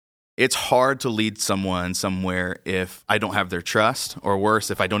It's hard to lead someone somewhere if I don't have their trust, or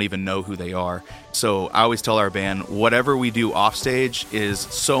worse, if I don't even know who they are. So I always tell our band, whatever we do off stage is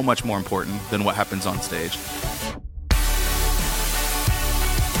so much more important than what happens on stage.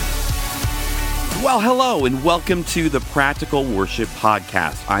 Well, hello, and welcome to the Practical Worship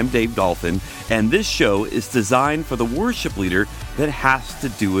Podcast. I'm Dave Dolphin, and this show is designed for the worship leader that has to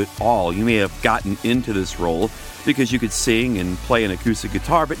do it all. You may have gotten into this role because you could sing and play an acoustic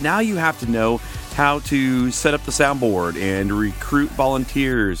guitar, but now you have to know how to set up the soundboard and recruit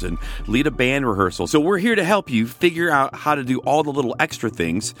volunteers and lead a band rehearsal. So we're here to help you figure out how to do all the little extra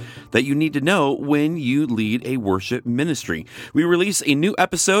things that you need to know when you lead a worship ministry. We release a new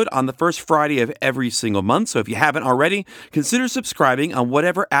episode on the first Friday of every single month. So if you haven't already, consider subscribing on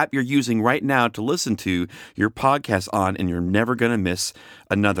whatever app you're using right now to listen to your podcast on, and you're never going to miss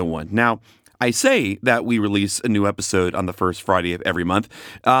another one. Now, I say that we release a new episode on the first Friday of every month.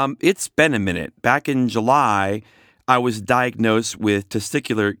 It's been a minute. Back in July, I was diagnosed with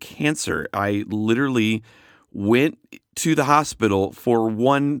testicular cancer. I literally went to the hospital for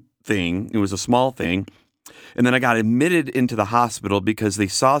one thing. It was a small thing. And then I got admitted into the hospital because they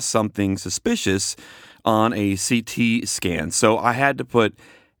saw something suspicious on a CT scan. So I had to put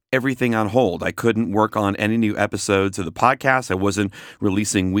everything on hold. I couldn't work on any new episodes of the podcast. I wasn't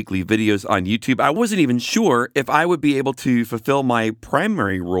releasing weekly videos on YouTube. I wasn't even sure if I would be able to fulfill my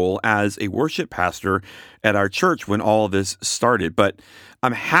primary role as a worship pastor at our church when all of this started. But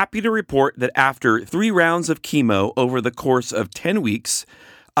I'm happy to report that after 3 rounds of chemo over the course of 10 weeks,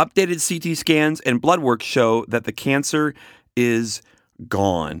 updated CT scans and blood work show that the cancer is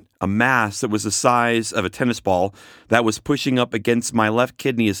gone. A mass that was the size of a tennis ball that was pushing up against my left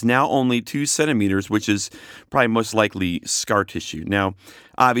kidney is now only 2 centimeters, which is probably most likely scar tissue. Now,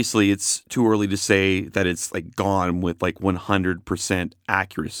 obviously, it's too early to say that it's gone with 100%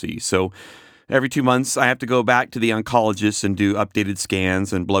 accuracy. So every 2 months, I have to go back to the oncologist and do updated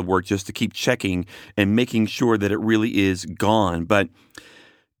scans and blood work just to keep checking and making sure that it really is gone. But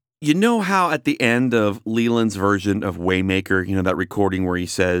you know how at the end of Leland's version of Waymaker, that recording where he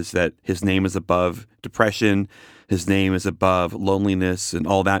says that his name is above depression, his name is above loneliness and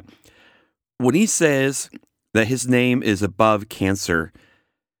all that? When he says that his name is above cancer,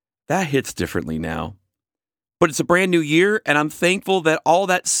 that hits differently now. But it's a brand new year, and I'm thankful that all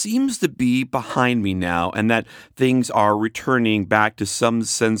that seems to be behind me now and that things are returning back to some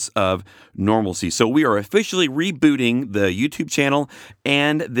sense of normalcy. So we are officially rebooting the YouTube channel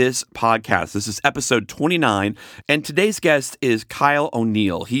and this podcast. This is episode 29, and today's guest is Kyle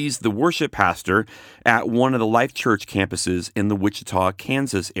O'Neill. He's the worship pastor at one of the Life Church campuses in the Wichita,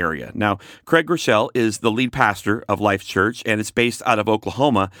 Kansas area. Now, Craig Groeschel is the lead pastor of Life Church, and it's based out of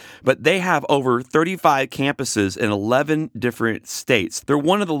Oklahoma, but they have over 35 campuses in 11 different states. They're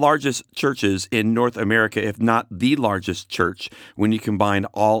one of the largest churches in North America, if not the largest church, when you combine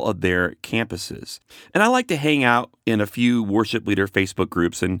all of their campuses. And I like to hang out in a few worship leader Facebook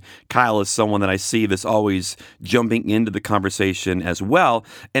groups, and Kyle is someone that I see that's always jumping into the conversation as well,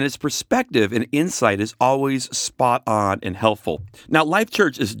 and his perspective and insight is always spot on and helpful. Now, Life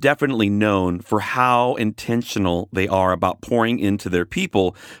Church is definitely known for how intentional they are about pouring into their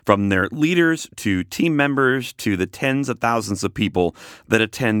people, from their leaders to team members to the tens of thousands of people that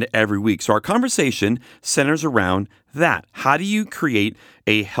attend every week. So our conversation centers around that. How do you create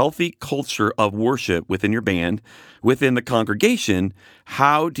a healthy culture of worship within your band, within the congregation?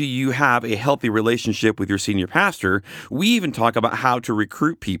 How do you have a healthy relationship with your senior pastor? We even talk about how to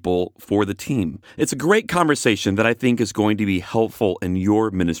recruit people for the team. It's a great conversation that I think is going to be helpful in your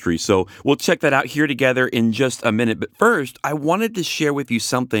ministry. So we'll check that out here together in just a minute. But first, I wanted to share with you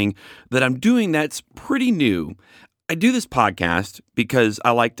something that I'm doing that's pretty new. I do this podcast because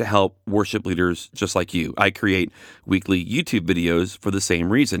I like to help worship leaders just like you. I create weekly YouTube videos for the same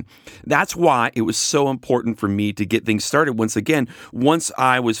reason. That's why it was so important for me to get things started once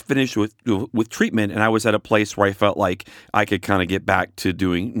I was finished with treatment and I was at a place where I felt like I could kind of get back to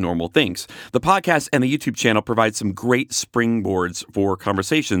doing normal things. The podcast and the YouTube channel provide some great springboards for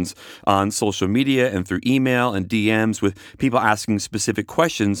conversations on social media and through email and DMs with people asking specific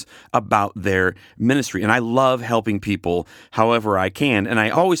questions about their ministry. And I love helping people however I can. And I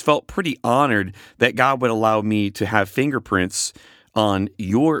always felt pretty honored that God would allow me to have fingerprints on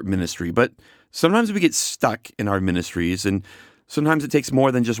your ministry. But sometimes we get stuck in our ministries, and sometimes it takes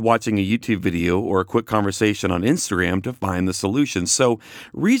more than just watching a YouTube video or a quick conversation on Instagram to find the solution. So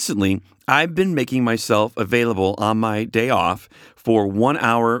recently, I've been making myself available on my day off for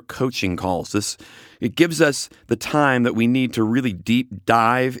 1-hour coaching calls. This It gives us the time that we need to really deep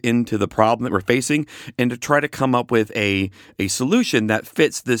dive into the problem that we're facing and to try to come up with a solution that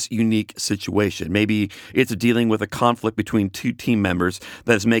fits this unique situation. Maybe it's dealing with a conflict between two team members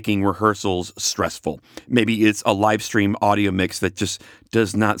that is making rehearsals stressful. Maybe it's a live stream audio mix that just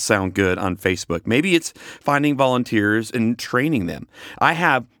does not sound good on Facebook. Maybe it's finding volunteers and training them. I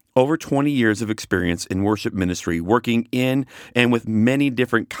have over 20 years of experience in worship ministry, working in and with many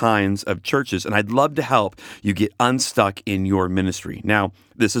different kinds of churches, and I'd love to help you get unstuck in your ministry. Now,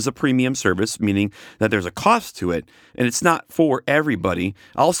 this is a premium service, meaning that there's a cost to it, and it's not for everybody.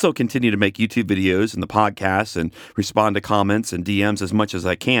 I also continue to make YouTube videos and the podcasts and respond to comments and DMs as much as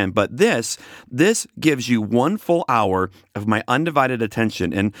I can, but this gives you 1 full hour of my undivided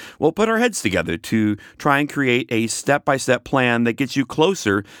attention, and we'll put our heads together to try and create a step-by-step plan that gets you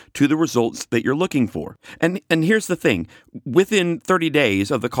closer to the results that you're looking for. And here's the thing. Within 30 days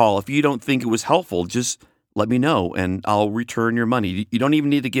of the call, if you don't think it was helpful, just let me know and I'll return your money. You don't even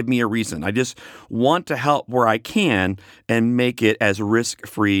need to give me a reason. I just want to help where I can and make it as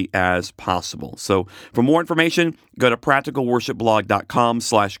risk-free as possible. So for more information, go to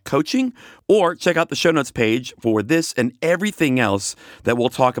practicalworshipblog.com/coaching or check out the show notes page for this and everything else that we'll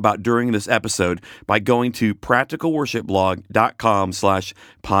talk about during this episode by going to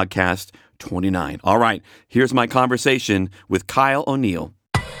practicalworshipblog.com/podcast29. All right, here's my conversation with Kyle O'Neill.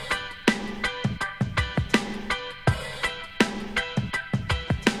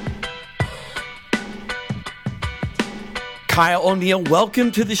 Kyle O'Neill,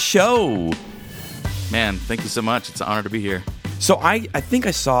 welcome to the show. Man, thank you so much. It's an honor to be here. So I think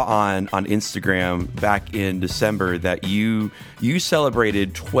I saw on Instagram back in December that you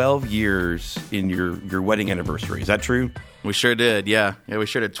celebrated 12 years in your wedding anniversary. Is that true? We sure did, yeah. We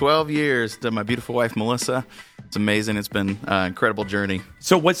sure did. 12 years to my beautiful wife, Melissa. It's amazing. It's been an incredible journey.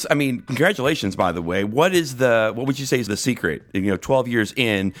 So congratulations, by the way. What would you say is the secret? 12 years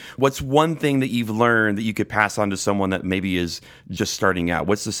in, what's one thing that you've learned that you could pass on to someone that maybe is just starting out?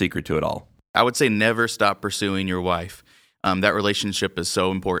 What's the secret to it all? I would say never stop pursuing your wife. That relationship is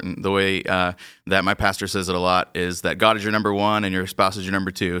so important. The way that my pastor says it a lot is that God is your number one and your spouse is your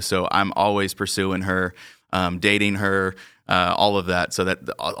number two. So I'm always pursuing her, dating her, all of that. So that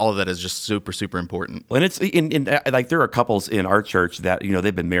all of that is just super, super important. And it's like there are couples in our church that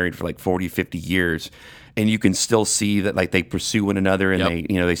they've been married for like 40, 50 years. And you can still see that like they pursue one another and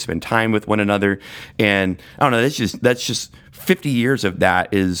they spend time with one another. And I don't know, that's just 50 years of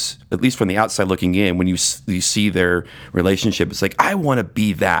that is, at least from the outside looking in, when you see their relationship, it's like, I want to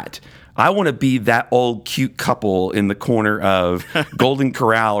be that. I want to be that old cute couple in the corner of Golden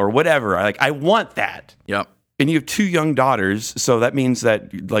Corral or whatever. I want that. Yep. And you have 2 young daughters, so that means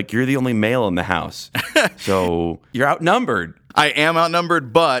that like you're the only male in the house. So you're outnumbered. I am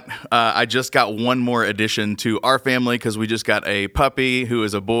outnumbered, but I just got one more addition to our family because we just got a puppy who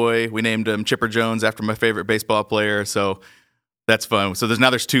is a boy. We named him Chipper Jones after my favorite baseball player, so that's fun. So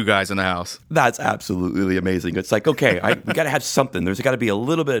there's 2 guys in the house. That's absolutely amazing. It's like, okay, we got to have something. There's got to be a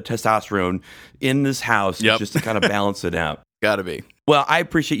little bit of testosterone in this house just to kind of balance it out. Got to be. Well, I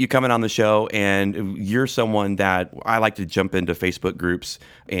appreciate you coming on the show, and you're someone that I like to jump into Facebook groups,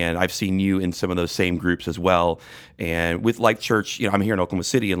 and I've seen you in some of those same groups as well. And with Life Church, I'm here in Oklahoma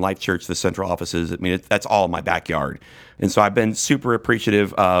City, and Life Church, the central offices, that's all in my backyard. And so I've been super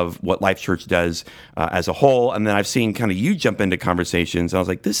appreciative of what Life Church does as a whole, and then I've seen kind of you jump into conversations, and I was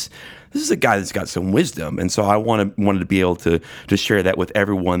like, this is a guy that's got some wisdom, and so I wanted to be able to share that with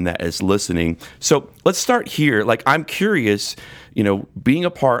everyone that is listening. So let's start here. Like, I'm curious, being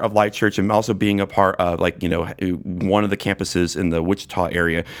a part of Life Church and also being a part of one of the campuses in the Wichita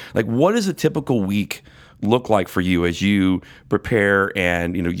area, like what does a typical week look like for you as you prepare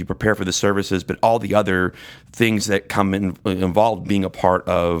and you prepare for the services, but all the other things that come involved being a part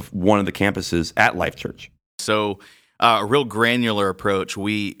of one of the campuses at Life Church? So a real granular approach.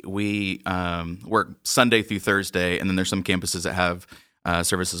 We work Sunday through Thursday, and then there's some campuses that have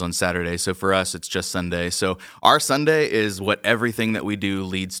services on Saturday. So for us, it's just Sunday. So our Sunday is what everything that we do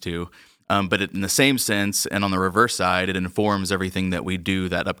leads to. But in the same sense, and on the reverse side, it informs everything that we do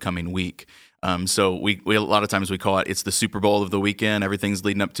that upcoming week. So we a lot of times we call it's the Super Bowl of the weekend. Everything's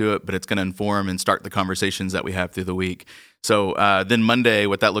leading up to it, but it's going to inform and start the conversations that we have through the week. So then Monday,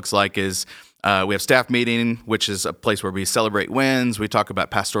 what that looks like is we have staff meeting, which is a place where we celebrate wins. We talk about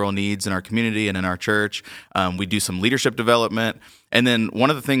pastoral needs in our community and in our church. We do some leadership development. And then one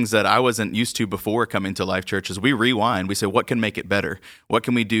of the things that I wasn't used to before coming to Life Church is we rewind. We say, what can make it better? What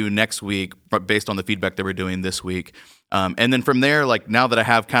can we do next week based on the feedback that we're doing this week? And then from there, like now that I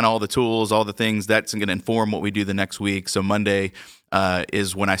have kind of all the tools, all the things, that's going to inform what we do the next week. So Monday,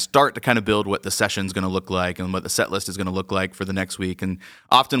 is when I start to kind of build what the session's going to look like and what the set list is going to look like for the next week. And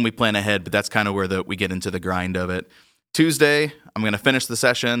often we plan ahead, but that's kind of where we get into the grind of it. Tuesday, I'm going to finish the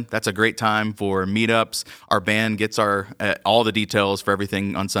session. That's a great time for meetups. Our band gets all the details for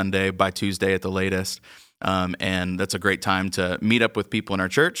everything on Sunday by Tuesday at the latest. And that's a great time to meet up with people in our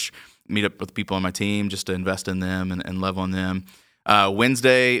church, meet up with people on my team just to invest in them and love on them.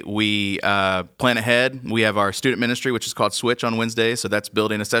 Wednesday, we plan ahead. We have our student ministry, which is called Switch on Wednesday. So that's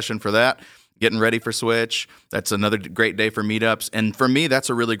building a session for that, getting ready for Switch. That's another great day for meetups. And for me, that's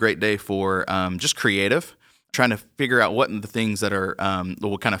a really great day for just creative, trying to figure out what are the things that are that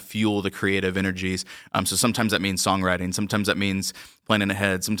will kind of fuel the creative energies. So sometimes that means songwriting. Sometimes that means planning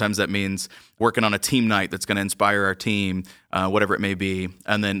ahead. Sometimes that means working on a team night that's going to inspire our team, whatever it may be.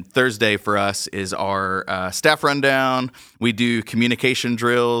 And then Thursday for us is our staff rundown. We do communication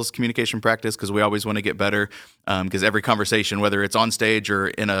drills, communication practice, because we always want to get better. Because every conversation, whether it's on stage or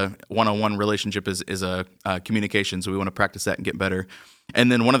in a one-on-one relationship, is a communication. So we want to practice that and get better. And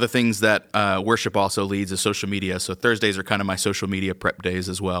then one of the things that worship also leads is social media. So Thursdays are kind of my social media prep days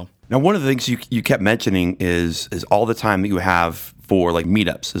as well. Now, one of the things you kept mentioning is all the time that you have for like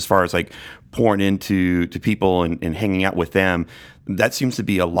meetups, as far as like pouring into people and hanging out with them. That seems to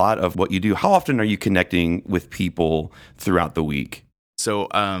be a lot of what you do. How often are you connecting with people throughout the week? So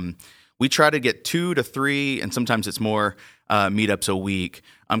we try to get 2 to 3, and sometimes it's more meetups a week,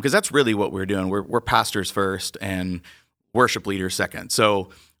 because that's really what we're doing. We're pastors first and worship leaders second.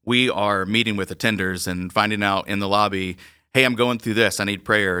 So we are meeting with attenders and finding out in the lobby, hey, I'm going through this, I need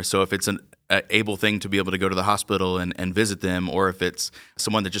prayer. So if it's an able thing to be able to go to the hospital and visit them, or if it's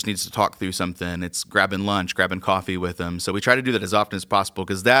someone that just needs to talk through something, it's grabbing lunch, grabbing coffee with them. So we try to do that as often as possible,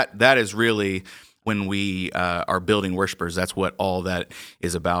 because that is really when we are building worshipers. That's what all that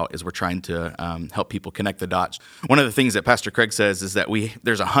is about, is we're trying to help people connect the dots. One of the things that Pastor Craig says is that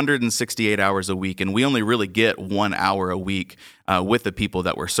there's 168 hours a week, and we only really get 1 hour a week with the people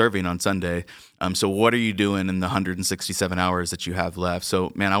that we're serving on Sunday. So what are you doing in the 167 hours that you have left?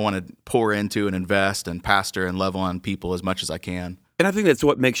 So, man, I want to pour into and invest and pastor and love on people as much as I can. And I think that's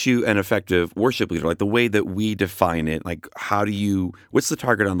what makes you an effective worship leader, like the way that we define it. Like, what's the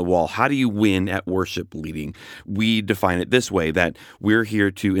target on the wall? How do you win at worship leading? We define it this way, that we're here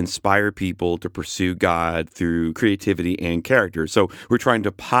to inspire people to pursue God through creativity and character. So we're trying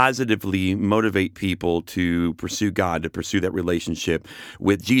to positively motivate people to pursue God, to pursue that relationship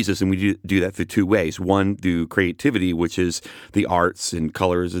with Jesus. And we do that through 2 ways. One, through creativity, which is the arts and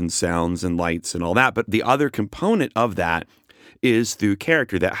colors and sounds and lights and all that. But the other component of that is through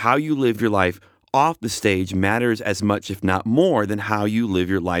character, that how you live your life off the stage matters as much, if not more, than how you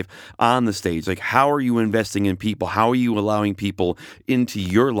live your life on the stage. Like, how are you investing in people? How are you allowing people into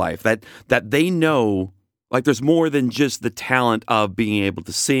your life? That they know, like, there's more than just the talent of being able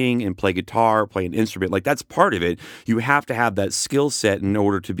to sing and play guitar, play an instrument. Like, that's part of it. You have to have that skill set in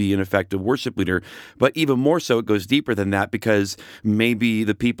order to be an effective worship leader. But even more so, it goes deeper than that, because maybe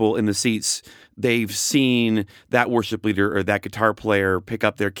the people in the seats, they've seen that worship leader or that guitar player pick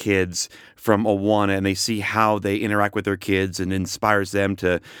up their kids from Awana, and they see how they interact with their kids, and inspires them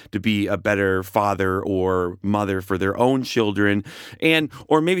to be a better father or mother for their own children.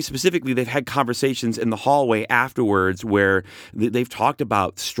 Or maybe specifically, they've had conversations in the hallway afterwards where they've talked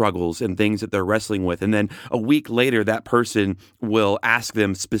about struggles and things that they're wrestling with. And then a week later, that person will ask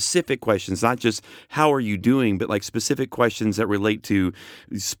them specific questions, not just how are you doing, but like specific questions that relate to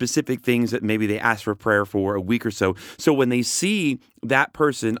specific things that maybe they asked for prayer for a week or so. So when they see that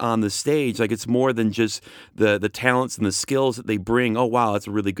person on the stage, like, it's more than just the talents and the skills that they bring. Oh, wow, that's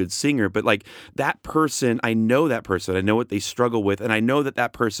a really good singer. But like, that person, I know that person. I know what they struggle with. And I know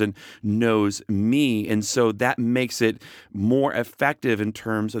that person knows me. And so that makes it more effective in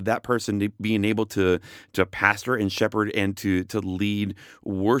terms of that person being able to pastor and shepherd and to lead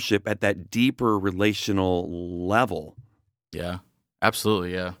worship at that deeper relational level. Yeah,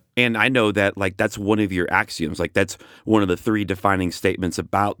 absolutely. Yeah. And I know that, like, that's one of your axioms. Like, that's one of the 3 defining statements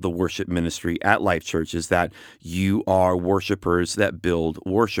about the worship ministry at Life Church, is that you are worshipers that build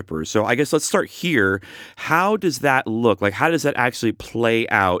worshipers. So I guess let's start here. How does that look? Like, how does that actually play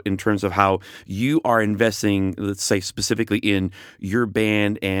out in terms of how you are investing, let's say specifically in your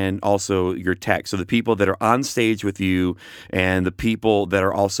band and also your tech? So the people that are on stage with you and the people that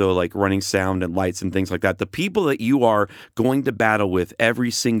are also like running sound and lights and things like that, the people that you are going to battle with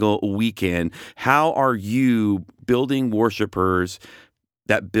every single weekend, how are you building worshipers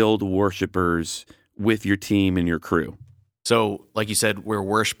that build worshipers with your team and your crew? So, like you said, we're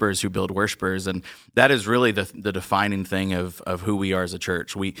worshipers who build worshipers, and that is really the defining thing of who we are as a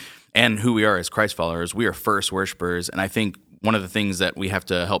church. And who we are as Christ followers. We are first worshipers, and I think one of the things that we have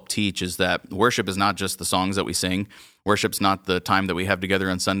to help teach is that worship is not just the songs that we sing. Worship's not the time that we have together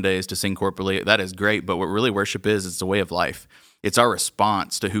on Sundays to sing corporately. That is great, but what really worship is, it's a way of life. It's our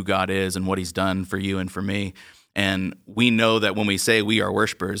response to who God is and what he's done for you and for me. And we know that when we say we are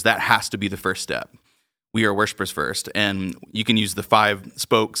worshipers, that has to be the first step. We are worshipers first. And you can use the 5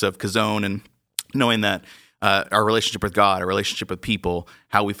 spokes of Kazone and knowing that our relationship with God, our relationship with people,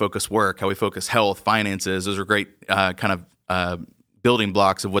 how we focus work, how we focus health, finances, those are great building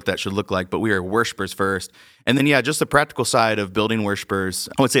blocks of what that should look like. But we are worshipers first. And then, just the practical side of building worshipers,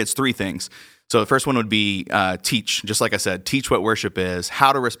 I would say it's 3 things. So the first one would be teach, just like I said, teach what worship is,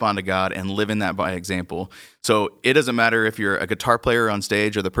 how to respond to God, and live in that by example. So it doesn't matter if you're a guitar player on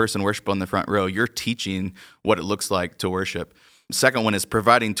stage or the person worshiping on the front row, you're teaching what it looks like to worship. Second one is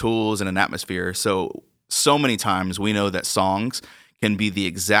providing tools and an atmosphere. So many times we know that songs can be the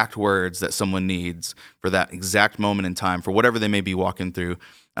exact words that someone needs for that exact moment in time, for whatever they may be walking through.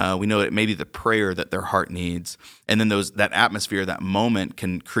 We know it may be the prayer that their heart needs. And then that atmosphere, that moment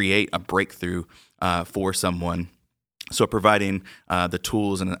can create a breakthrough for someone. So providing the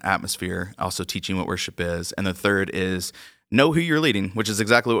tools and an atmosphere, also teaching what worship is. And the third is know who you're leading, which is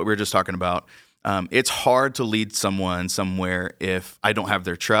exactly what we were just talking about. It's hard to lead someone somewhere if I don't have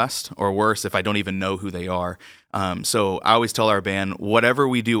their trust, or worse, if I don't even know who they are. So I always tell our band, whatever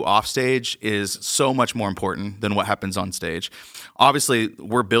we do off stage is so much more important than what happens on stage. Obviously,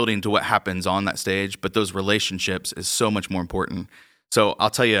 we're building to what happens on that stage, but those relationships is so much more important. So I'll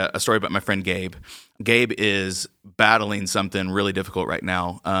tell you a story about my friend Gabe. Gabe is battling something really difficult right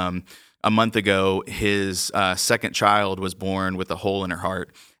now. A month ago, his second child was born with a hole in her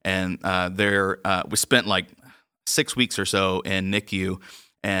heart. And we spent like 6 weeks or so in NICU,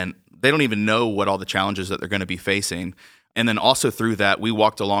 and they don't even know what all the challenges that they're going to be facing. And then also through that, we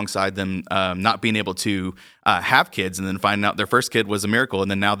walked alongside them, not being able to have kids, and then finding out their first kid was a miracle,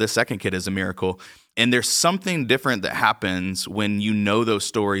 and then now this second kid is a miracle. And there's something different that happens when you know those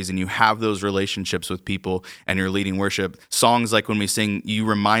stories and you have those relationships with people and you're leading worship. Songs like when we sing, you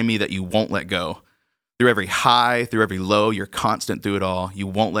remind me that you won't let go. Through every high, through every low, you're constant through it all. You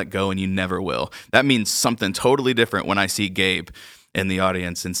won't let go, and you never will. That means something totally different when I see Gabe in the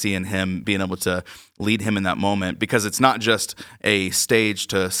audience and seeing him, being able to lead him in that moment, because it's not just a stage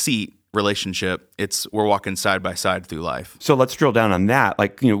to seat relationship. We're walking side by side through life. So let's drill down on that.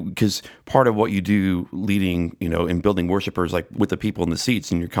 Because part of what you do leading, and building worshipers, like with the people in the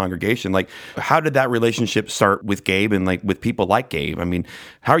seats in your congregation, how did that relationship start with Gabe and with people like Gabe? I mean,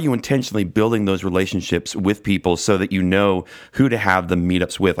 how are you intentionally building those relationships with people so that you know who to have the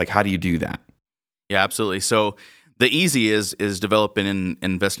meetups with? How do you do that? Yeah, absolutely. So the easy is developing and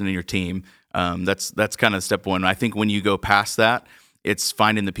investing in your team. That's kind of step one. I think when you go past that, it's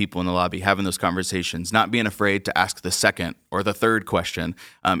finding the people in the lobby, having those conversations, not being afraid to ask the second or the third question.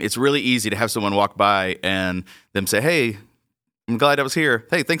 It's really easy to have someone walk by and them say, "Hey, I'm glad I was here.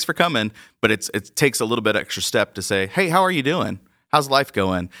 Hey, thanks for coming." But it takes a little bit extra step to say, "Hey, how are you doing? How's life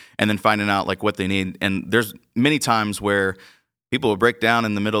going?" And then finding out what they need. And there's many times where people will break down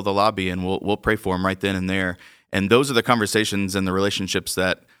in the middle of the lobby, and we'll pray for them right then and there. And those are the conversations and the relationships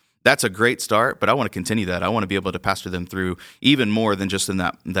that's a great start, but I want to continue that. I want to be able to pastor them through even more than just in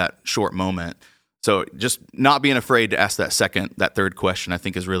that short moment. So just not being afraid to ask that second, that third question, I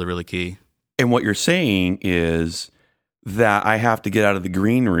think is really, really key. And what you're saying is that I have to get out of the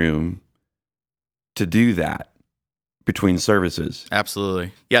green room to do that between services.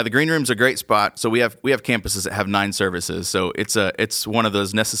 Absolutely. Yeah, the green room's a great spot. So we have campuses that have 9 services. So it's one of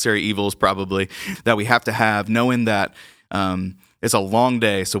those necessary evils probably that we have to have, knowing that it's a long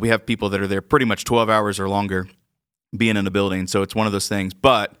day, so we have people that are there pretty much 12 hours or longer being in a building, so it's one of those things.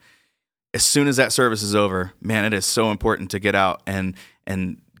 But as soon as that service is over, man, it is so important to get out and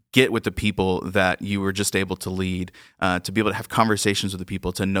get with the people that you were just able to lead, to be able to have conversations with the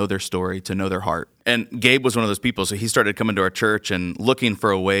people, to know their story, to know their heart. And Gabe was one of those people, so he started coming to our church and looking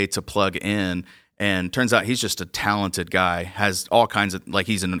for a way to plug in. And turns out he's just a talented guy, has all kinds of,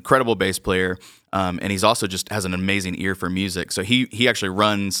 he's an incredible bass player, and he's also just has an amazing ear for music. So he actually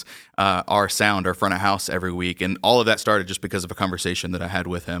runs our sound, our front of house every week. And all of that started just because of a conversation that I had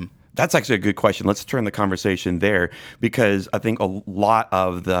with him. That's actually a good question. Let's turn the conversation there, because I think a lot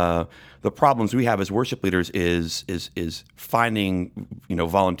of the problems we have as worship leaders is finding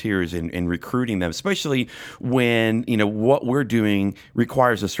volunteers and recruiting them, especially when what we're doing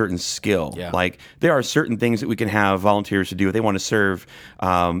requires a certain skill. Yeah. There are certain things that we can have volunteers to do if they want to serve.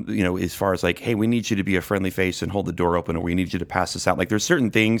 As far as hey, we need you to be a friendly face and hold the door open, or we need you to pass this out. There's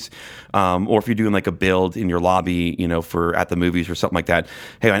certain things, or if you're doing a build in your lobby, for at the movies or something like that.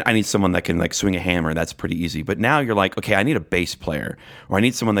 Hey, I need need someone that can like swing a hammer. That's pretty easy. But now you're like, okay, I need a bass player, or I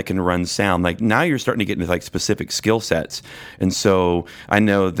need someone that can run sound. Like now you're starting to get into like specific skill sets. And so I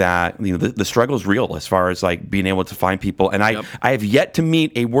know that the struggle is real as far as like being able to find people. And I have yet to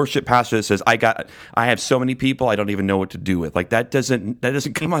meet a worship pastor that says I have so many people I don't even know what to do with. Like that doesn't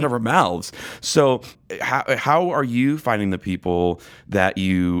come out of our mouths. So how are you finding the people that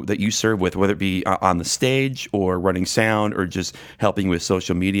you serve with, whether it be on the stage or running sound or just helping with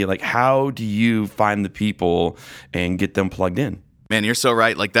social media? Like how do you find the people and get them plugged in? Man, you're so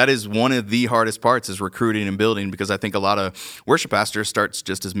right. Like that is one of the hardest parts is recruiting and building, because I think a lot of worship pastors starts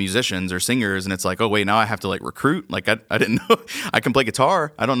just as musicians or singers, and it's like, oh wait, now I have to like recruit. Like I didn't know I can play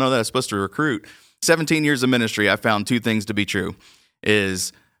guitar. I don't know that I'm supposed to recruit. 17 years of ministry, I found two things to be true: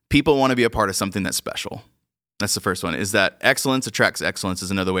 is people want to be a part of something that's special. That's the first one. Is that excellence attracts excellence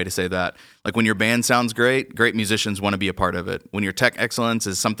is another way to say that. Like when your band sounds great musicians want to be a part of it. When your tech excellence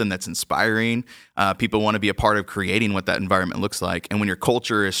is something that's inspiring, people want to be a part of creating what that environment looks like. And when your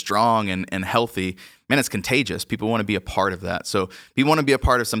culture is strong and healthy, man, it's contagious. People want to be a part of that. So people want to be a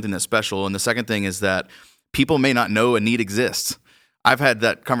part of something that's special. And the second thing is that people may not know a need exists. I've had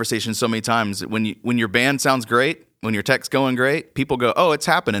that conversation so many times. When your band sounds great, when your tech's going great, people go, "Oh, it's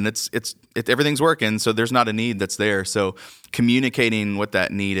happening. It's everything's working." So there's not a need that's there. So communicating what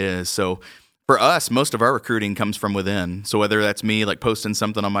that need is. So for us, most of our recruiting comes from within. So whether that's me like posting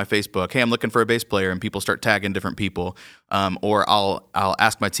something on my Facebook, "Hey, I'm looking for a bass player," and people start tagging different people, or I'll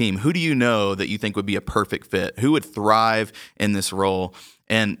ask my team, "Who do you know that you think would be a perfect fit? Who would thrive in this role?"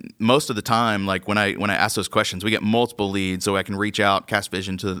 And most of the time, like when I ask those questions, we get multiple leads, so I can reach out, cast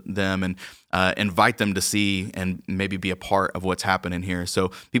vision to them, and invite them to see and maybe be a part of what's happening here.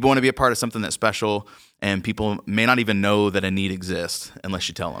 So people want to be a part of something that's special, and people may not even know that a need exists unless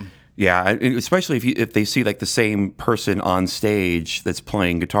you tell them. Yeah, especially if they see like the same person on stage that's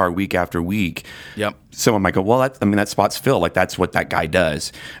playing guitar week after week. Yep. Someone might go, well, that spot's filled. Like that's what that guy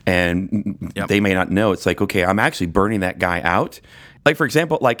does, and they may not know. It's like, okay, I'm actually burning that guy out. Like, for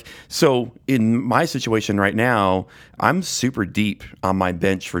example, so in my situation right now, I'm super deep on my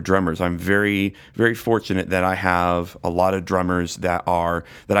bench for drummers. I'm very, very fortunate that I have a lot of drummers that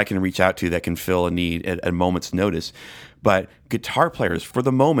I can reach out to that can fill a need at a moment's notice. But guitar players, for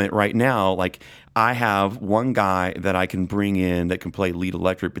the moment right now, like I have one guy that I can bring in that can play lead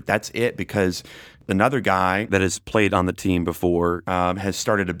electric, but that's it, because another guy that has played on the team before has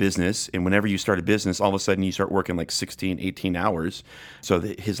started a business. And whenever you start a business, all of a sudden you start working like 16, 18 hours. So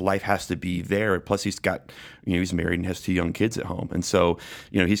his life has to be there. Plus he's got, he's married and has 2 young kids at home. And so,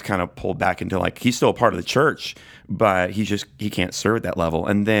 he's kind of pulled back into like, he's still a part of the church, but he can't serve at that level.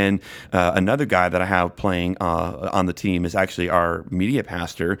 And then another guy that I have playing on the team is actually our media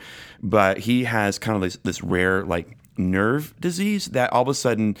pastor, but he has kind of this rare, like, nerve disease that all of a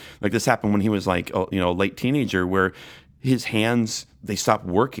sudden, like this happened when he was like, late teenager, where his hands, they stopped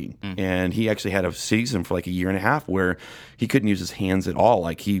working. And he actually had a season for like a year and a half where he couldn't use his hands at all.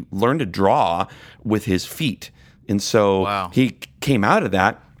 Like he learned to draw with his feet. And so he came out of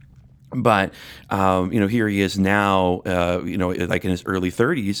that. But, here he is now, like in his early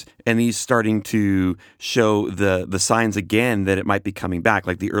 30s, and he's starting to show the signs again that it might be coming back,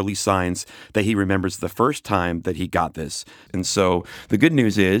 like the early signs that he remembers the first time that he got this. And so the good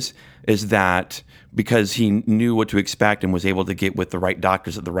news is that because he knew what to expect and was able to get with the right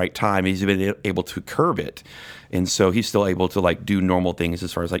doctors at the right time, he's been able to curb it. And so he's still able to like do normal things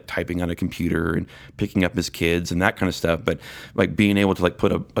as far as like typing on a computer and picking up his kids and that kind of stuff. But like being able to like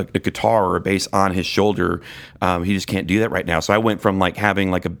put a guitar or a bass on his shoulder, he just can't do that right now. So I went from like having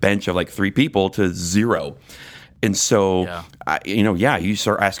like a bench of like 3 people to 0. And so, you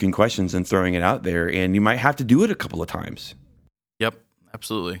start asking questions and throwing it out there, and you might have to do it a couple of times. Yep,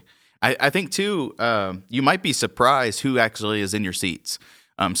 absolutely. I think, too, you might be surprised who actually is in your seats.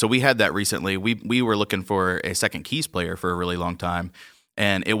 So we had that recently. We were looking for a second keys player for a really long time,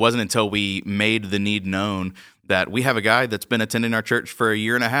 and it wasn't until we made the need known that we have a guy that's been attending our church for a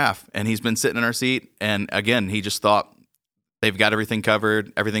year and a half, and he's been sitting in our seat, and again, he just thought they've got everything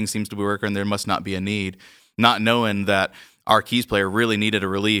covered, everything seems to be working, there must not be a need, not knowing that our keys player really needed a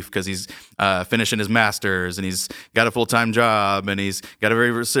relief because he's finishing his master's and he's got a full-time job and he's got a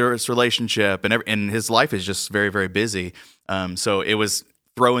very serious relationship and his life is just very, very busy. So it was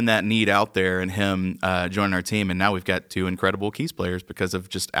throwing that need out there and him joining our team, and now we've got 2 incredible keys players because of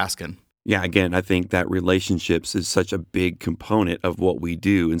just asking. Yeah, again, I think that relationships is such a big component of what we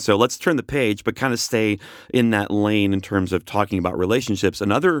do. And so let's turn the page, but kind of stay in that lane in terms of talking about relationships.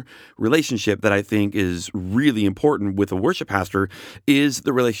 Another relationship that I think is really important with a worship pastor is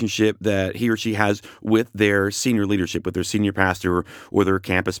the relationship that he or she has with their senior leadership, with their senior pastor or their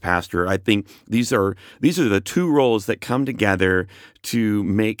campus pastor. I think these are the two roles that come together to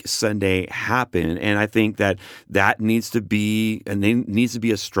make Sunday happen. And I think that needs to be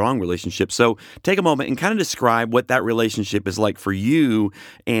a strong relationship. So take a moment and kind of describe what that relationship is like for you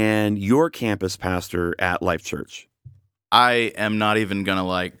and your campus pastor at Life Church. I am not even going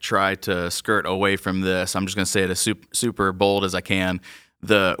to try to skirt away from this. I'm just going to say it as super bold as I can.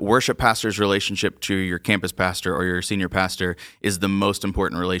 The worship pastor's relationship to your campus pastor or your senior pastor is the most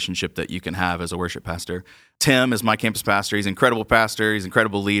important relationship that you can have as a worship pastor. Tim is my campus pastor. He's an incredible pastor. He's an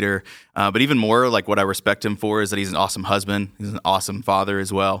incredible leader. But even more, what I respect him for is that he's an awesome husband. He's an awesome father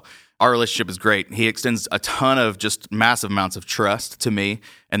as well. Our relationship is great. He extends a ton of just massive amounts of trust to me,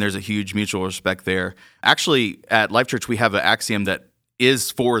 and there's a huge mutual respect there. Actually, at Life Church, we have an axiom that is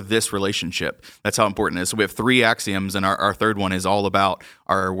for this relationship. That's how important it is. So we have 3 axioms, and our third one is all about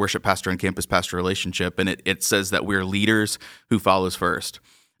our worship pastor and campus pastor relationship, and it says that we're leaders who follows first.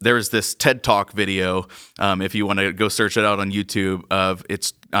 There's this TED Talk video, if you want to go search it out on YouTube,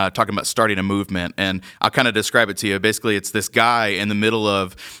 it's talking about starting a movement, and I'll kind of describe it to you. Basically, it's this guy in the middle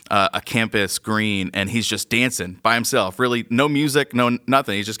of a campus green, and he's just dancing by himself. Really, no music, no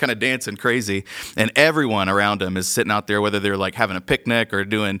nothing. He's just kind of dancing crazy, and everyone around him is sitting out there, whether they're having a picnic or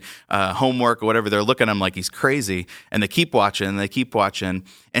doing homework or whatever. They're looking at him like he's crazy, and they keep watching,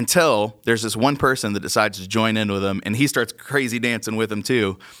 until there's this one person that decides to join in with him, and he starts crazy dancing with him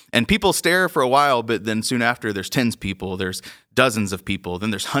too. And people stare for a while, but then soon after, there's tens of people, there's dozens of people, then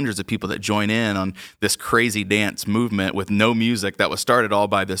there's hundreds of people that join in on this crazy dance movement with no music that was started all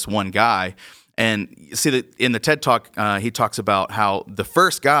by this one guy. And you see that in the TED Talk, he talks about how the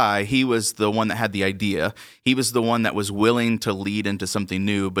first guy, he was the one that had the idea. He was the one that was willing to lead into something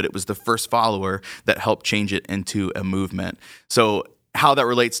new, but it was the first follower that helped change it into a movement. So how that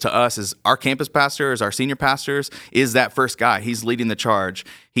relates to us is our campus pastors, our senior pastors, is that first guy. He's leading the charge.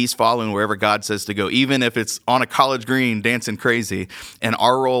 He's following wherever God says to go, even if it's on a college green dancing crazy. And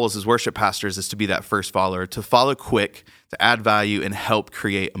our role as worship pastors is to be that first follower, to follow quick, to add value, and help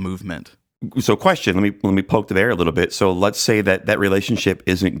create a movement. So question, let me poke the bear a little bit. So let's say that relationship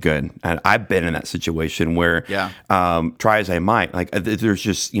isn't good. And I've been in that situation where, try as I might, there's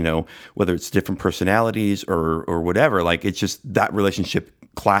just, whether it's different personalities or whatever, it's just that relationship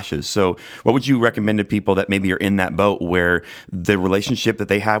clashes. So what would you recommend to people that maybe are in that boat where the relationship that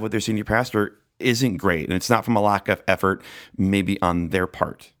they have with their senior pastor isn't great, and it's not from a lack of effort maybe on their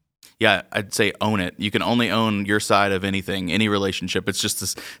part? Yeah, I'd say own it. You can only own your side of anything, any relationship. It's just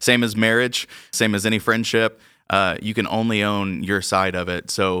the same as marriage, same as any friendship. You can only own your side of it.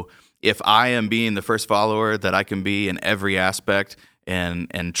 So if I am being the first follower that I can be in every aspect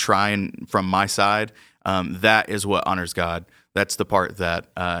and trying from my side, that is what honors God. That's the part that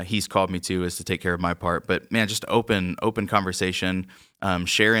He's called me to, is to take care of my part. But man, just open conversation,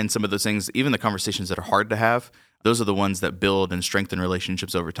 sharing some of those things, even the conversations that are hard to have. Those are the ones that build and strengthen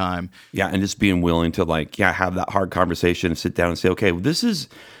relationships over time. Yeah, and just being willing to have that hard conversation and sit down and say, okay, well, this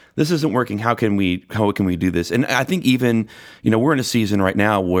isn't working. How can we do this? And I think even, we're in a season right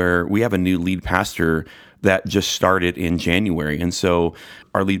now where we have a new lead pastor that just started in January. And so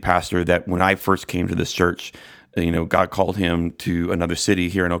our lead pastor, that when I first came to this church, God called him to another city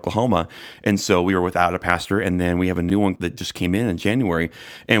here in Oklahoma. And so we were without a pastor. And then we have a new one that just came in January.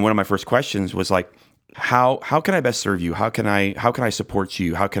 And one of my first questions was how can I best serve you? How can I support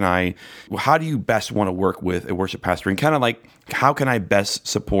you? How do you best want to work with a worship pastor? And kind of how can I best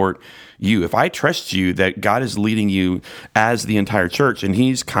support you? If I trust you that God is leading you as the entire church, and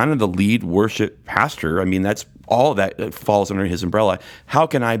He's kind of the lead worship pastor, I mean, that's all that falls under His umbrella. How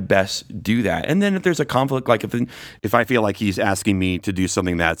can I best do that? And then if there's a conflict, if I feel like He's asking me to do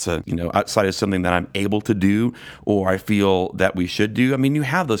something that's outside of something that I'm able to do, or I feel that we should do, I mean, you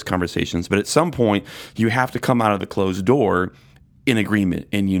have those conversations, but at some point you have to come out of the closed door in agreement,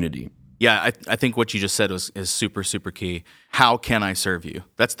 in unity. Yeah, I think what you just said is super, super key. How can I serve you?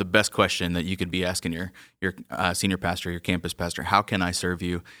 That's the best question that you could be asking your senior pastor, your campus pastor. How can I serve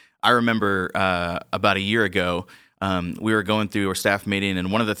you? I remember about a year ago, we were going through our staff meeting,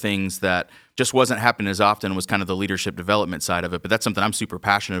 and one of the things that just wasn't happening as often was kind of the leadership development side of it, but that's something I'm super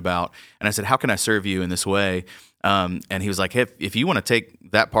passionate about. And I said, how can I serve you in this way? And he was like, hey, if you want to take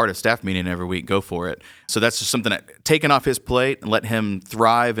that part of staff meeting every week, go for it. So that's just something that taken off his plate and let him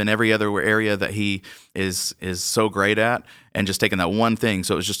thrive in every other area that he is so great at, and just taking that one thing.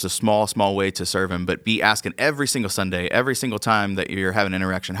 So it was just a small way to serve him, but be asking every single Sunday, every single time that you're having an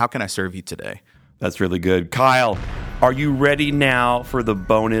interaction, how can I serve you today? That's really good. Kyle, are you ready now for the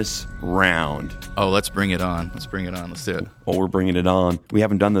bonus round? Oh, let's bring it on. Let's do it. Oh, we're bringing it on. We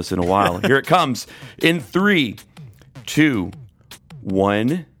haven't done this in a while. Here it comes. In 3, 2,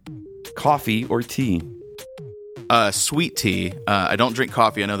 1, coffee or tea? Sweet tea. I don't drink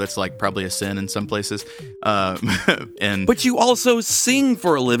coffee. I know that's like probably a sin in some places. But you also sing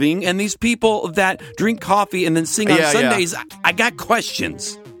for a living, and these people that drink coffee and then sing on Sundays, yeah. I got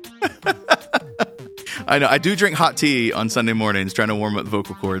questions. I know. I do drink hot tea on Sunday mornings, trying to warm up the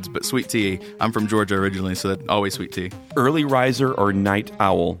vocal cords, but sweet tea. I'm from Georgia originally, so that's always sweet tea. Early riser or night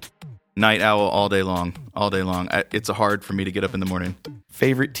owl? Night owl all day long. It's hard for me to get up in the morning.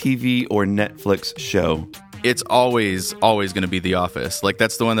 Favorite TV or Netflix show? It's always going to be The Office. Like,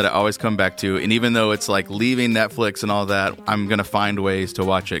 that's the one that I always come back to. And even though it's like leaving Netflix and all that, I'm going to find ways to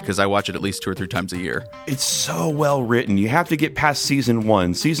watch it because I watch it at least 2 or 3 times a year. It's so well written. You have to get past season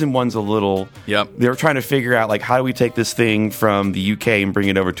 1. Season 1's a little... Yep. They were trying to figure out, like, how do we take this thing from the UK and bring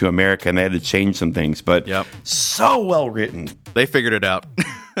it over to America? And they had to change some things. But so well written. They figured it out.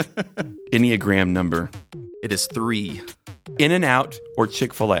 Enneagram number? It is 3. In-N-Out or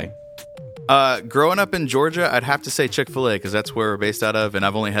Chick-fil-A? Growing up in Georgia, I'd have to say Chick-fil-A because that's where we're based out of, and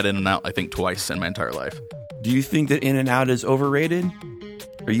I've only had In-N-Out, I think, twice in my entire life. Do you think that In-N-Out is overrated?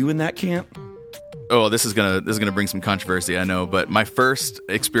 Are you in that camp? Oh, this is gonna bring some controversy, I know, but my first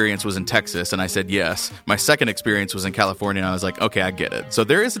experience was in Texas, and I said yes. My second experience was in California, and I was like, okay, I get it. So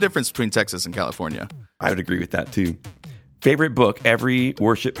there is a difference between Texas and California. I would agree with that, too. Favorite book every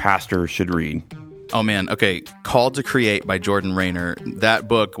worship pastor should read? Oh, man. Okay. Called to Create by Jordan Rayner. That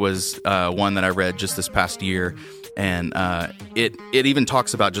book was one that I read just this past year. And it even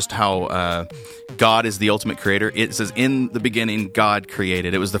talks about just how God is the ultimate creator. It says, in the beginning, God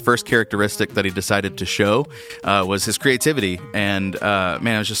created. It was the first characteristic that he decided to show was his creativity. And man,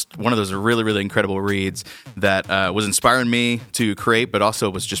 it was just one of those really, really incredible reads that was inspiring me to create, but also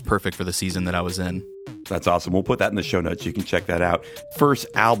was just perfect for the season that I was in. That's awesome. We'll put that in the show notes. You can check that out. First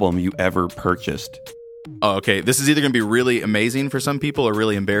album you ever purchased? Oh, okay. This is either going to be really amazing for some people or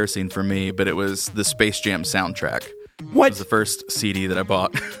really embarrassing for me, but it was the Space Jam soundtrack. What? It was the first CD that I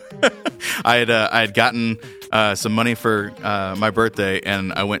bought. I had gotten some money for my birthday,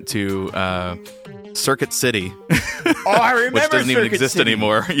 and I went to Circuit City. Oh, I remember which doesn't even exist City.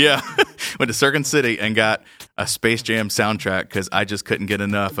 anymore. Yeah. Went to Circuit City and got a Space Jam soundtrack because I just couldn't get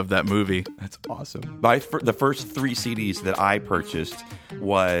enough of that movie. That's awesome. The first 3 CDs that I purchased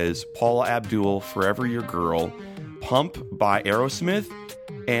was Paula Abdul, Forever Your Girl, Pump by Aerosmith,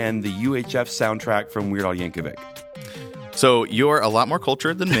 and the UHF soundtrack from Weird Al Yankovic. So you're a lot more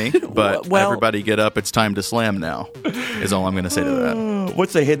cultured than me, but everybody get up. It's time to slam now, is all I'm going to say to that.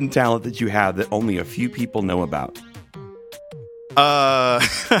 What's a hidden talent that you have that only a few people know about?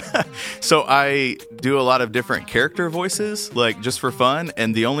 So I do a lot of different character voices, like just for fun.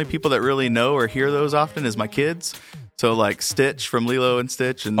 And the only people that really know or hear those often is my kids. So like Stitch from Lilo and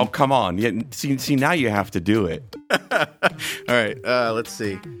Stitch. And oh, come on. Yeah, see, now you have to do it. All right. Let's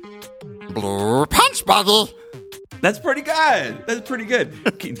see. Blue punch buggy. That's pretty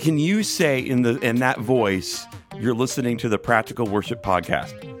good. Can you say in that voice, you're listening to the Practical Worship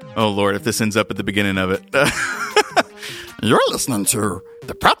Podcast? Oh, Lord, if this ends up at the beginning of it. You're listening to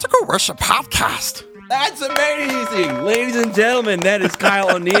the Practical Worship Podcast. That's amazing. Ladies and gentlemen, that is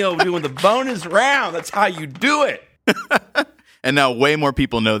Kyle O'Neill doing the bonus round. That's how you do it. And now way more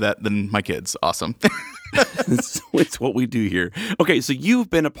people know that than my kids. Awesome. It's what we do here. Okay, so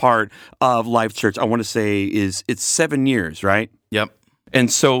you've been a part of Life Church, I want to say it's 7 years, right? Yep. And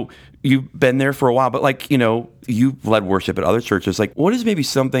so you've been there for a while, but like, you've led worship at other churches. Like, what is maybe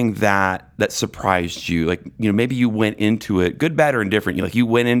something that surprised you? Like, maybe you went into it, good, bad, or indifferent. You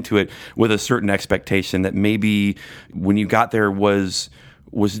went into it with a certain expectation that maybe when you got there was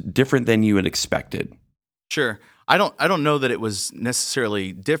different than you had expected. Sure. I don't know that it was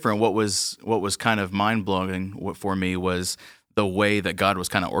necessarily different. What was kind of mind-blowing for me was the way that God was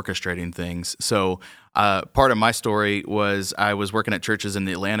kind of orchestrating things. So part of my story was I was working at churches in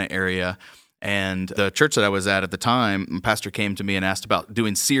the Atlanta area, and the church that I was at the time, the pastor came to me and asked about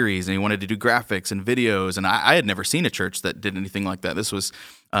doing series, and he wanted to do graphics and videos, and I had never seen a church that did anything like that. This was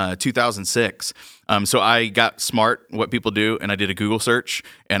 2006. So I got smart, what people do, and I did a Google search,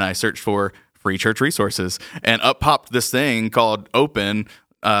 and I searched for free church resources, and up popped this thing called Open,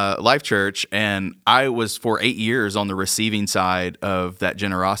 Life Church, and I was for 8 years on the receiving side of that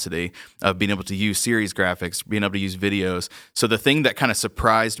generosity of being able to use series graphics, being able to use videos. So the thing that kind of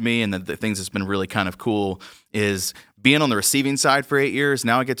surprised me, and the things that's been really kind of cool, is being on the receiving side for 8 years.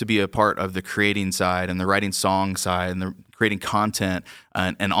 Now I get to be a part of the creating side and the writing song side and the creating content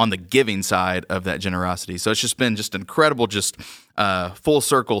and on the giving side of that generosity. So it's just been just incredible, just full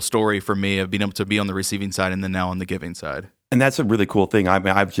circle story for me of being able to be on the receiving side and then now on the giving side. And that's a really cool thing. I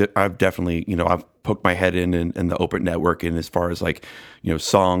mean, I've definitely, I've poked my head in the open network, and as far as like,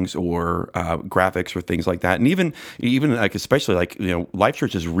 songs or graphics or things like that, and even like especially like Life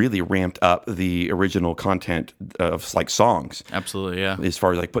Church has really ramped up the original content of like songs. Absolutely, yeah. As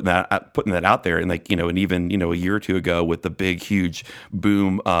far as like putting that out there, and like and even a year or two ago with the big huge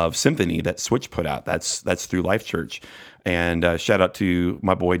boom of Symphony that Switch put out, that's through Life Church. And shout out to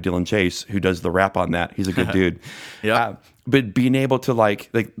my boy Dylan Chase, who does the rap on that. He's a good dude. Yeah. But being able to like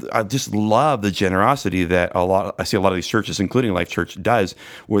I just love the generosity that I see a lot of these churches, including Life Church, does,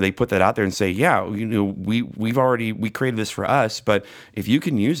 where they put that out there and say, yeah, we created this for us, but if you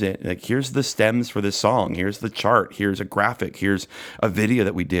can use it, like here's the stems for this song, here's the chart, here's a graphic, here's a video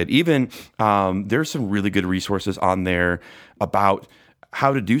that we did. Even there's some really good resources on there about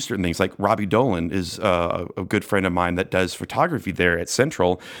how to do certain things. Like Robbie Dolan is a good friend of mine that does photography there at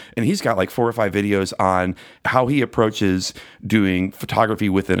Central, and he's got like 4 or 5 videos on how he approaches doing photography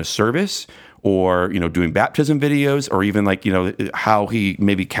within a service, or doing baptism videos, or even like how he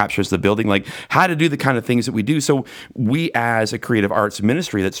maybe captures the building, like how to do the kind of things that we do. So we, as a creative arts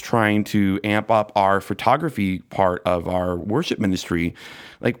ministry that's trying to amp up our photography part of our worship ministry,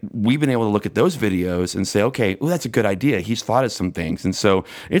 like we've been able to look at those videos and say, okay, well, that's a good idea. He's thought of some things. And so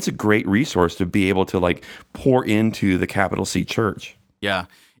it's a great resource to be able to like pour into the Capital C Church. Yeah.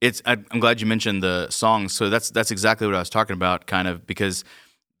 I'm glad you mentioned the songs. So that's exactly what I was talking about, kind of, because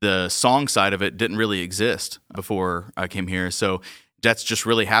the song side of it didn't really exist before I came here. So that's just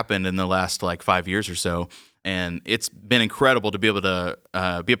really happened in the last like 5 years or so. And it's been incredible to be able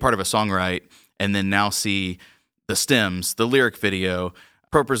to be a part of a songwrite and then now see the stems, the lyric video,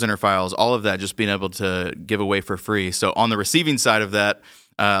 Pro Presenter files, all of that just being able to give away for free. So on the receiving side of that,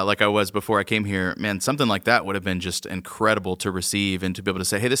 like I was before I came here, man, something like that would have been just incredible to receive and to be able to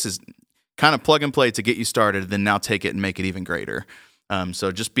say, hey, this is kind of plug and play to get you started, then now take it and make it even greater.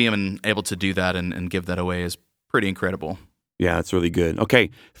 So just being able to do that and give that away is pretty incredible. Yeah, it's really good.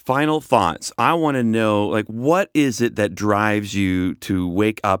 Okay, final thoughts. I want to know, like, what is it that drives you to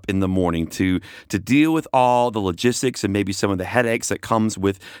wake up in the morning, to deal with all the logistics and maybe some of the headaches that comes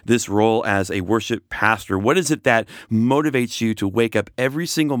with this role as a worship pastor? What is it that motivates you to wake up every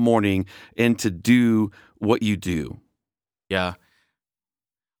single morning and to do what you do? Yeah.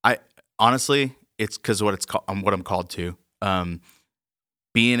 Honestly, it's because what I'm called to.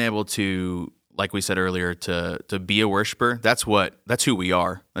 Being able to, like we said earlier, to be a worshiper, that's who we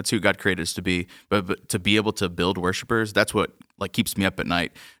are. That's who God created us to be. But to be able to build worshipers, that's what like keeps me up at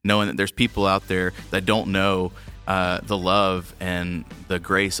night, knowing that there's people out there that don't know the love and the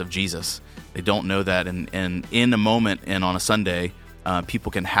grace of Jesus. They don't know that, and in a moment and on a Sunday,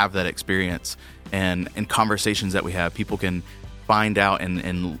 people can have that experience, and in conversations that we have, people can find out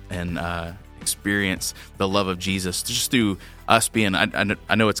and experience the love of Jesus just through us being,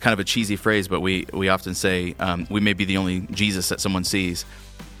 I know it's kind of a cheesy phrase, but we often say we may be the only Jesus that someone sees.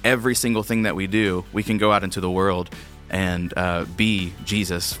 Every single thing that we do, we can go out into the world and be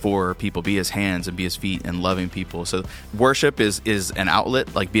Jesus for people, be his hands and be his feet and loving people. So worship is an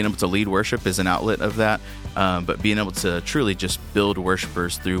outlet, like being able to lead worship is an outlet of that. But being able to truly just build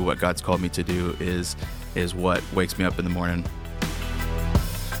worshipers through what God's called me to do is what wakes me up in the morning.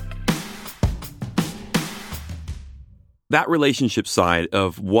 That relationship side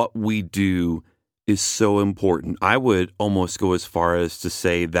of what we do is so important. I would almost go as far as to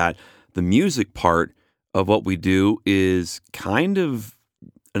say that the music part of what we do is kind of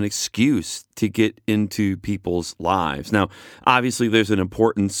an excuse to get into people's lives. Now, obviously, there's an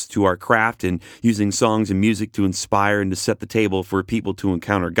importance to our craft and using songs and music to inspire and to set the table for people to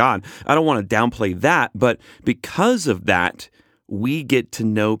encounter God. I don't want to downplay that, but because of that, we get to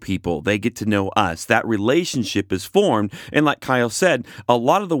know people. They get to know us. That relationship is formed. And like Kyle said, a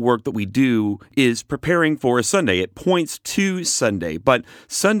lot of the work that we do is preparing for a Sunday. It points to Sunday, but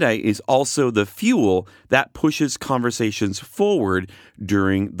Sunday is also the fuel that pushes conversations forward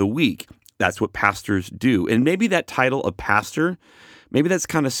during the week. That's what pastors do. And maybe that title of pastor, maybe that's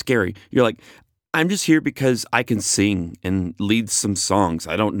kind of scary. You're like, I'm just here because I can sing and lead some songs.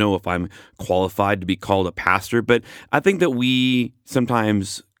 I don't know if I'm qualified to be called a pastor, but I think that we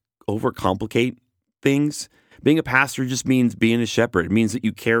sometimes overcomplicate things. Being a pastor just means being a shepherd. It means that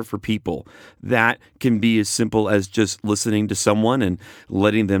you care for people. That can be as simple as just listening to someone and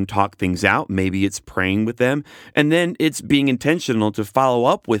letting them talk things out. Maybe it's praying with them. And then it's being intentional to follow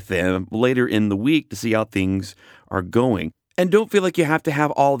up with them later in the week to see how things are going. And don't feel like you have to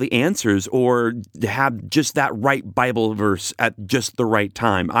have all the answers or have just that right Bible verse at just the right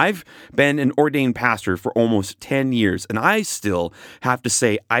time. I've been an ordained pastor for almost 10 years, and I still have to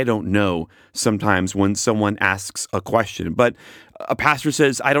say I don't know sometimes when someone asks a question. But a pastor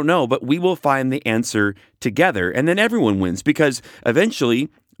says, I don't know, but we will find the answer together. And then everyone wins because eventually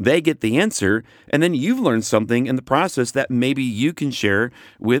they get the answer, and then you've learned something in the process that maybe you can share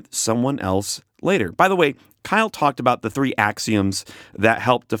with someone else later. By the way, Kyle talked about the 3 axioms that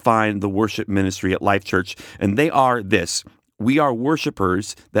help define the worship ministry at Life Church, and they are this. We are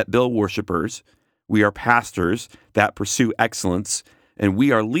worshipers that build worshipers. We are pastors that pursue excellence, and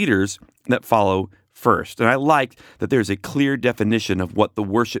we are leaders that follow first. And I like that there's a clear definition of what the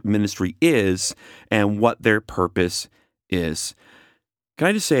worship ministry is and what their purpose is. Can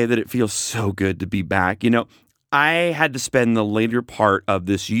I just say that it feels so good to be back? I had to spend the later part of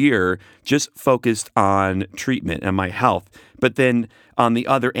this year just focused on treatment and my health. But then on the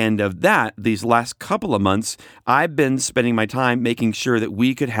other end of that, these last couple of months, I've been spending my time making sure that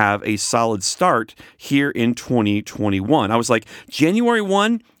we could have a solid start here in 2021. I was like, January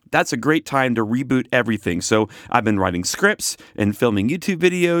 1, that's a great time to reboot everything. So I've been writing scripts and filming YouTube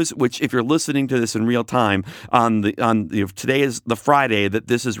videos, which if you're listening to this in real time today is the Friday that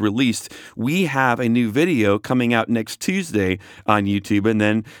this is released, we have a new video coming out next Tuesday on YouTube and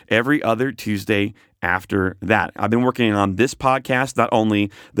then every other Tuesday after that. I've been working on this podcast, not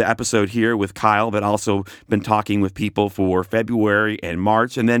only the episode here with Kyle, but also been talking with people for February and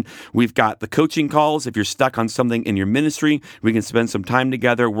March. And then we've got the coaching calls. If you're stuck on something in your ministry, we can spend some time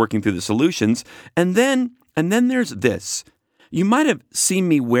together working through the solutions. And then there's this. You might have seen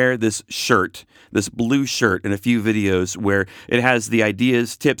me wear this shirt, this blue shirt in a few videos where it has the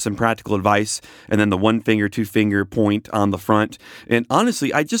ideas, tips, and practical advice, and then the 1 finger, 2 finger point on the front. And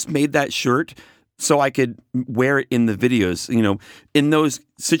honestly, I just made that shirt so I could wear it in the videos, in those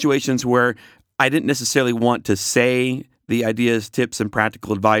situations where I didn't necessarily want to say the ideas, tips, and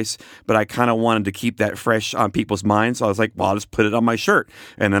practical advice, but I kind of wanted to keep that fresh on people's minds. So I was like, well, I'll just put it on my shirt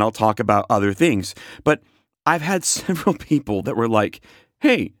and then I'll talk about other things. But I've had several people that were like,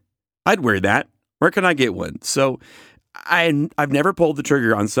 hey, I'd wear that. Where can I get one? So I've never pulled the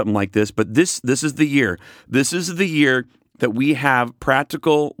trigger on something like this, but this is the year. This is the year that we have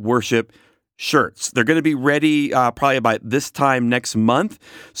practical worship shirts. They're going to be ready probably about this time next month.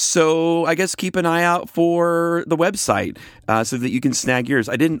 So I guess keep an eye out for the website so that you can snag yours.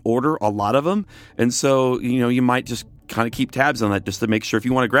 I didn't order a lot of them. And so, you might just kind of keep tabs on that just to make sure if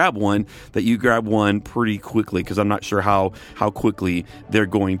you want to grab one, that you grab one pretty quickly because I'm not sure how quickly they're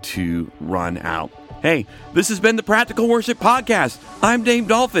going to run out. Hey, this has been the Practical Worship Podcast. I'm Dave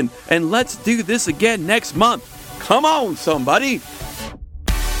Dolphin, and let's do this again next month. Come on, somebody.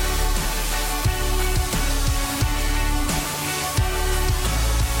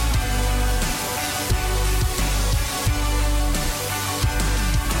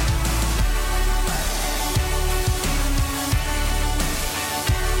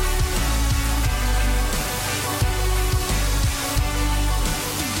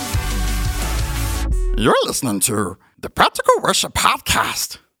 You're listening to the Practical Worship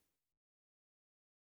Podcast.